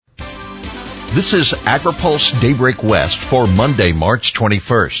This is AgriPulse Daybreak West for Monday, March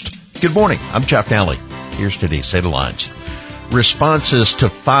 21st. Good morning. I'm Jeff Nally. Here's today's headlines. Responses to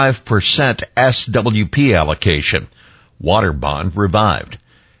 5% SWP allocation. Water bond revived.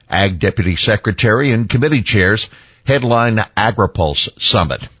 Ag Deputy Secretary and committee chairs headline AgriPulse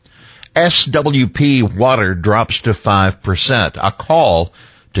Summit. SWP water drops to 5%, a call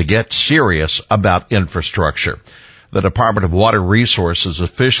to get serious about infrastructure. The Department of Water Resources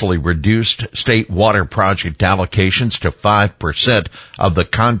officially reduced state water project allocations to 5% of the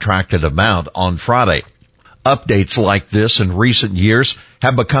contracted amount on Friday. Updates like this in recent years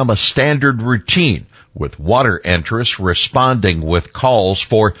have become a standard routine, with water interests responding with calls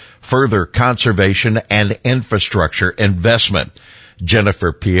for further conservation and infrastructure investment.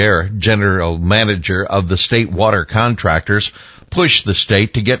 Jennifer Pierre, General Manager of the State Water Contractors, pushed the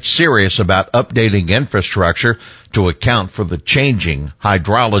state to get serious about updating infrastructure to account for the changing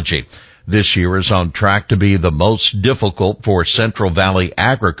hydrology. This year is on track to be the most difficult for Central Valley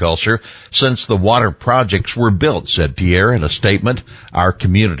agriculture since the water projects were built, said Pierre in a statement. Our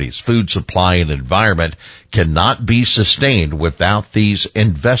community's food supply and environment cannot be sustained without these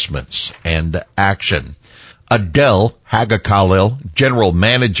investments and action. Adele Hagakhalil, General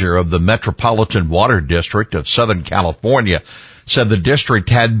Manager of the Metropolitan Water District of Southern California, said the district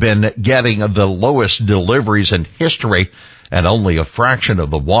had been getting the lowest deliveries in history and only a fraction of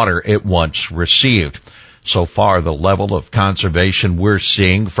the water it once received. So far, the level of conservation we're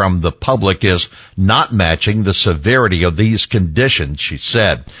seeing from the public is not matching the severity of these conditions, she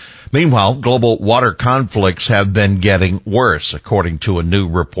said. Meanwhile, global water conflicts have been getting worse, according to a new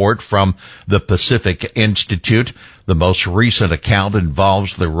report from the Pacific Institute. The most recent account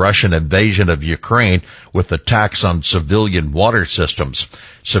involves the Russian invasion of Ukraine with attacks on civilian water systems.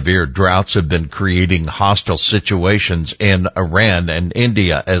 Severe droughts have been creating hostile situations in Iran and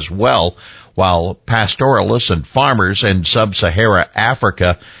India as well, while pastoralists and farmers in sub-Saharan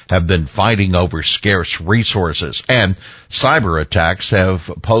Africa have been fighting over scarce resources, and cyber attacks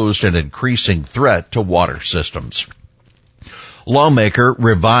have posed an increasing threat to water systems. Lawmaker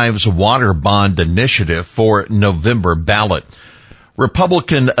revives water bond initiative for November ballot.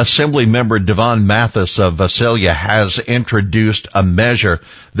 Republican Assemblymember Devon Mathis of Visalia has introduced a measure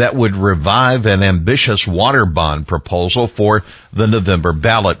that would revive an ambitious water bond proposal for the November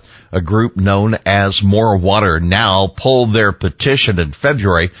ballot. A group known as More Water Now pulled their petition in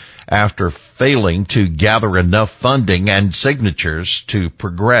February after failing to gather enough funding and signatures to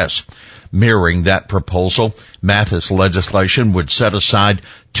progress. Mirroring that proposal, Mathis legislation would set aside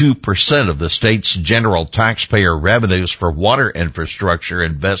 2% of the state's general taxpayer revenues for water infrastructure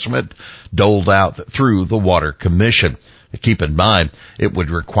investment doled out through the Water Commission. Keep in mind, it would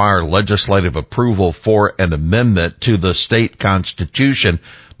require legislative approval for an amendment to the state constitution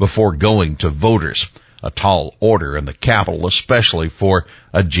before going to voters. A tall order in the Capitol, especially for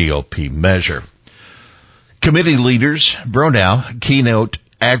a GOP measure. Committee leaders, Bronow, keynote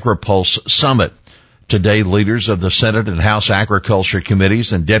AgriPulse Summit. Today, leaders of the Senate and House Agriculture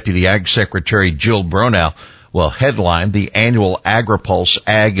Committees and Deputy Ag Secretary Jill Bronow will headline the annual AgriPulse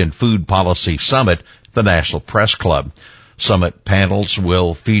Ag and Food Policy Summit at the National Press Club. Summit panels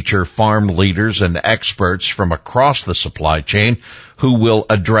will feature farm leaders and experts from across the supply chain who will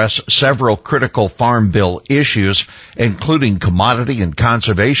address several critical Farm Bill issues, including commodity and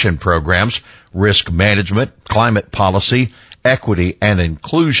conservation programs, risk management, climate policy, equity and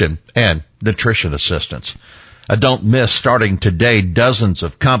inclusion, and nutrition assistance. Don't miss, starting today, dozens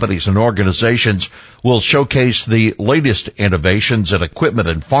of companies and organizations will showcase the latest innovations in equipment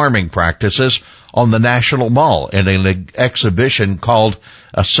and farming practices on the National Mall in an exhibition called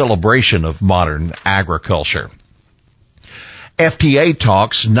A Celebration of Modern Agriculture. FTA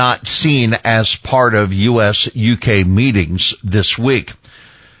talks not seen as part of U.S.-UK meetings this week.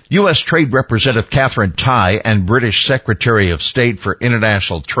 U.S. Trade Representative Catherine Tai and British Secretary of State for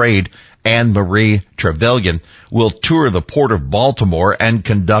International Trade Anne-Marie Trevelyan will tour the Port of Baltimore and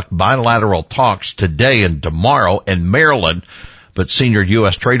conduct bilateral talks today and tomorrow in Maryland. But senior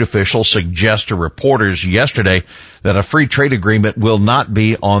U.S. trade officials suggest to reporters yesterday that a free trade agreement will not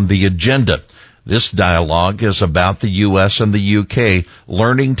be on the agenda. This dialogue is about the U.S. and the U.K.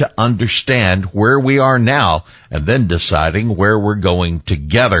 learning to understand where we are now and then deciding where we're going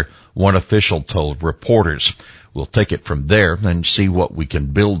together, one official told reporters. We'll take it from there and see what we can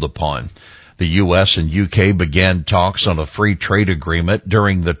build upon. The U.S. and U.K. began talks on a free trade agreement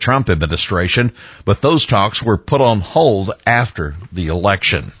during the Trump administration, but those talks were put on hold after the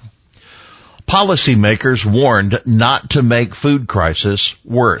election. Policymakers warned not to make food crisis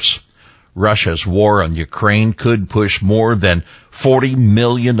worse. Russia's war on Ukraine could push more than 40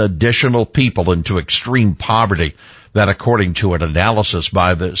 million additional people into extreme poverty. That according to an analysis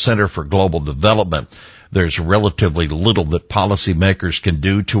by the Center for Global Development. There's relatively little that policymakers can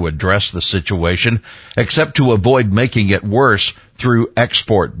do to address the situation except to avoid making it worse through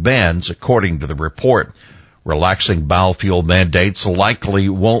export bans, according to the report. Relaxing biofuel mandates likely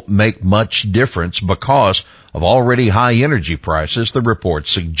won't make much difference because of already high energy prices, the report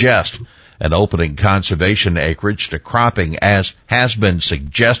suggests. And opening conservation acreage to cropping, as has been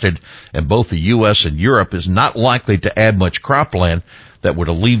suggested in both the U.S. and Europe, is not likely to add much cropland that would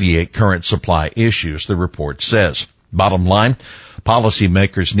alleviate current supply issues, the report says. Bottom line,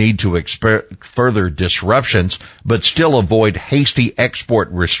 policymakers need to expect further disruptions, but still avoid hasty export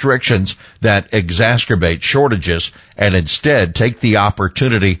restrictions that exacerbate shortages and instead take the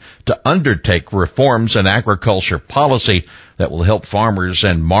opportunity to undertake reforms in agriculture policy that will help farmers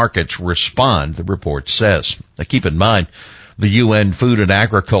and markets respond, the report says. Now keep in mind, the UN Food and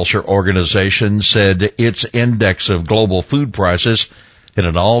Agriculture Organization said its index of global food prices hit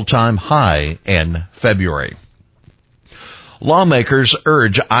an all-time high in February. Lawmakers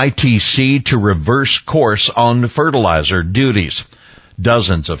urge ITC to reverse course on fertilizer duties.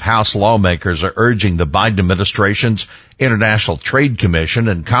 Dozens of House lawmakers are urging the Biden administration's International Trade Commission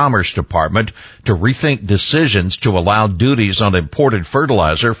and Commerce Department to rethink decisions to allow duties on imported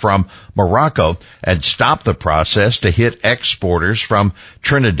fertilizer from Morocco and stop the process to hit exporters from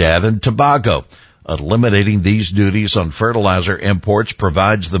Trinidad and Tobago. Eliminating these duties on fertilizer imports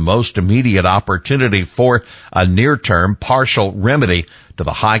provides the most immediate opportunity for a near-term partial remedy to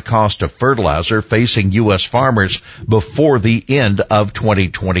the high cost of fertilizer facing U.S. farmers before the end of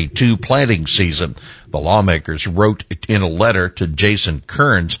 2022 planting season. The lawmakers wrote in a letter to Jason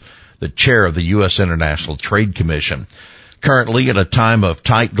Kearns, the chair of the U.S. International Trade Commission. Currently, at a time of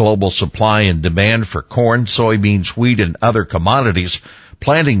tight global supply and demand for corn, soybeans, wheat, and other commodities,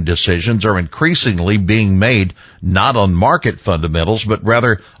 planting decisions are increasingly being made not on market fundamentals, but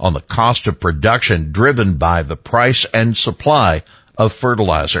rather on the cost of production driven by the price and supply of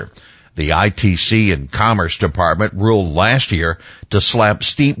fertilizer. The ITC and Commerce Department ruled last year to slap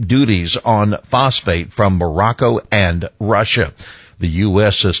steep duties on phosphate from Morocco and Russia. The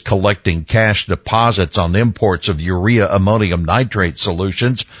U.S. is collecting cash deposits on imports of urea ammonium nitrate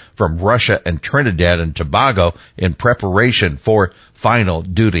solutions from Russia and Trinidad and Tobago in preparation for final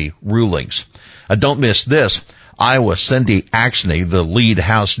duty rulings. Don't miss this. Iowa Cindy Axne, the lead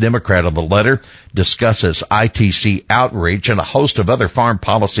House Democrat of the letter, discusses ITC outreach and a host of other farm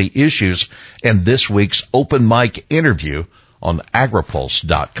policy issues in this week's open mic interview on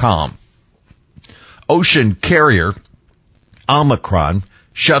agripulse.com. Ocean carrier Omicron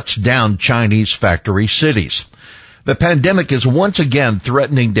shuts down Chinese factory cities. The pandemic is once again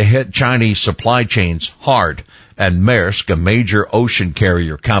threatening to hit Chinese supply chains hard, and Maersk, a major ocean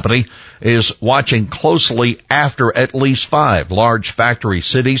carrier company, is watching closely after at least 5 large factory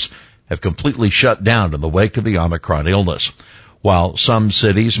cities have completely shut down in the wake of the Omicron illness. While some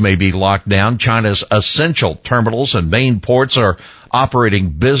cities may be locked down, China's essential terminals and main ports are operating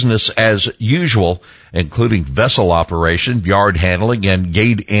business as usual, including vessel operation, yard handling, and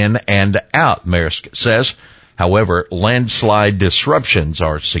gate in and out, Maersk says. However, landslide disruptions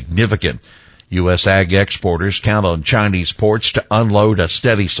are significant. U.S. ag exporters count on Chinese ports to unload a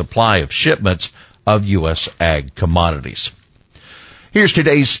steady supply of shipments of U.S. ag commodities. Here's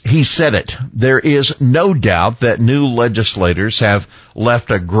today's He Said It. There is no doubt that new legislators have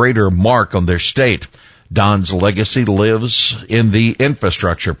left a greater mark on their state. Don's legacy lives in the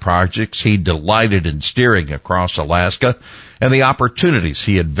infrastructure projects he delighted in steering across Alaska and the opportunities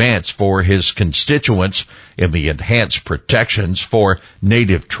he advanced for his constituents in the enhanced protections for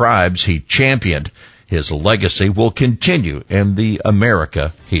native tribes he championed. His legacy will continue in the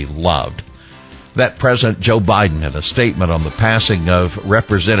America he loved. That President Joe Biden in a statement on the passing of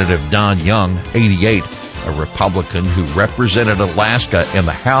Representative Don Young, 88, a Republican who represented Alaska in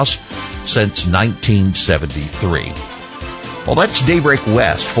the House since 1973. Well, that's Daybreak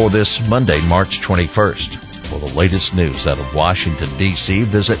West for this Monday, March 21st. For the latest news out of Washington, D.C.,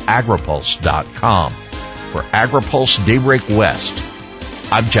 visit agripulse.com. For AgriPulse Daybreak West,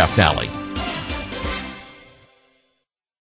 I'm Jeff Nally.